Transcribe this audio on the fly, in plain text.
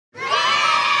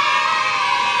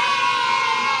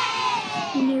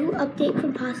update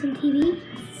from Possum TV.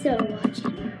 So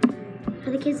watching.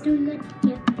 Are the kids doing good?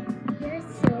 Yep. You're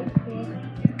so cool.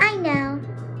 I know.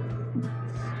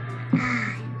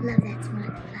 I love that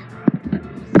smart flower.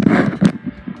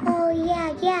 Oh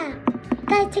yeah.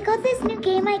 Guys, check out this new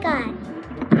game I got.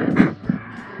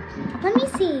 Let me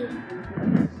see.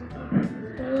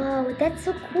 Whoa, that's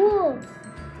so cool.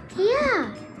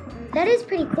 Yeah, that is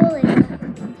pretty cool.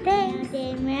 Thanks.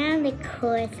 Round the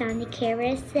course on the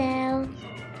carousel.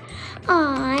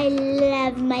 Oh, I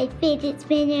love my fidget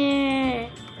spinner.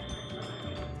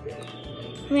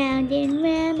 Round and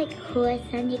round the course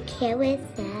on the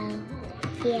carousel.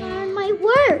 Yeah. My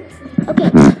words. Okay.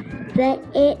 The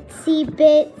itsy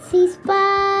bitsy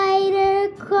spider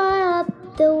crawl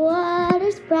up the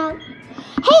water spout.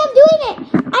 Hey,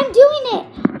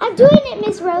 I'm doing it,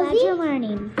 Miss Rosie. Glad you're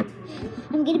learning.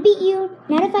 I'm gonna beat you.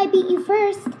 Not if I beat you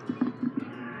first.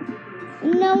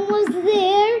 No one was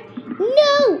there.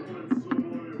 No!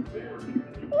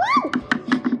 Woo!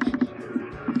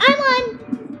 I'm on.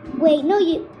 Wait, no,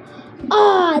 you.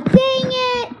 Aw, dang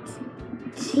it!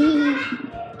 Gee,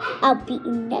 I'll beat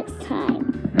you next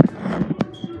time.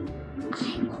 I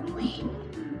will win.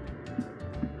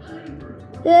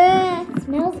 It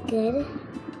smells good.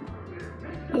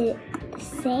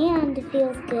 Sand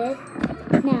feels good.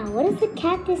 Now, what does the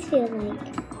cactus feel like?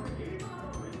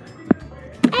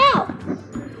 Ow!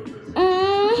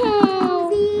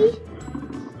 See?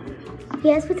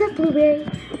 Yes, what's up, Blueberry?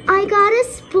 I got a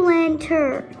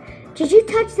splinter. Did you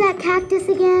touch that cactus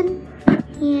again?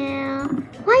 Yeah.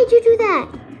 Why'd you do that?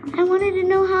 I wanted to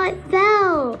know how it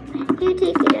felt. You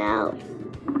take it out.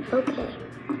 Okay.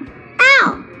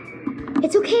 Ow!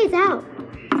 It's okay, it's out.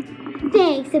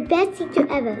 Thanks, the best teacher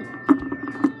ever.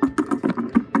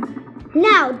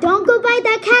 Now, don't go by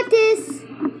that cactus.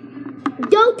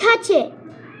 Don't touch it.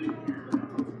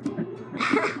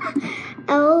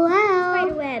 Oh, wow.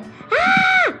 Spider web.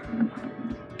 Ah!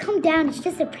 Calm down, it's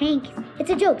just a prank. It's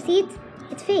a joke, see?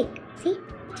 It's fake. See?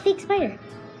 It's a fake spider.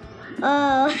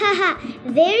 Oh, haha,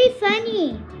 very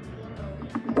funny.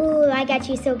 Ooh, I got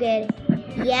you so good.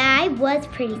 Yeah, I was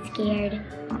pretty scared.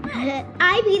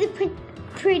 I be the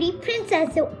pretty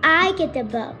princess, so I get the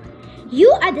bow. You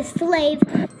are the slave,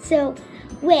 so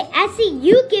wait, actually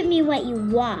you give me what you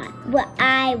want, what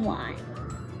I want.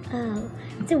 Oh,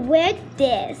 so wear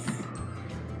this.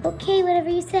 Okay, whatever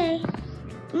you say.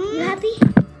 You happy?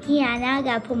 Yeah, now I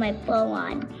gotta put my bow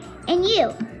on. And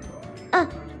you?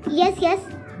 Yes.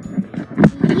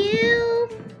 You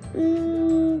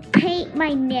paint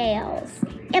my nails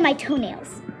and my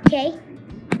toenails, okay?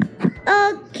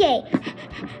 Okay.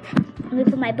 Let me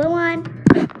put my bow on.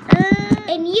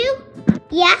 And you?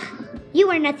 Yeah? You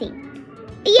wear nothing.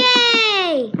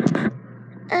 Yay!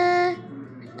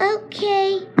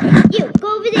 Okay. You,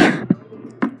 go over there.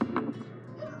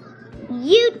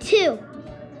 You too.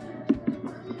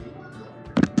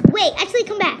 Wait, actually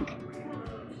come back.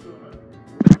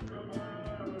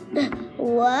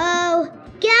 Whoa.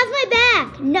 Get off my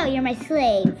back. No, you're my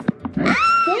slave.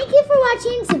 Thank you for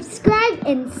watching. Subscribe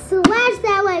and slash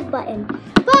that like button.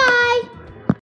 Bye.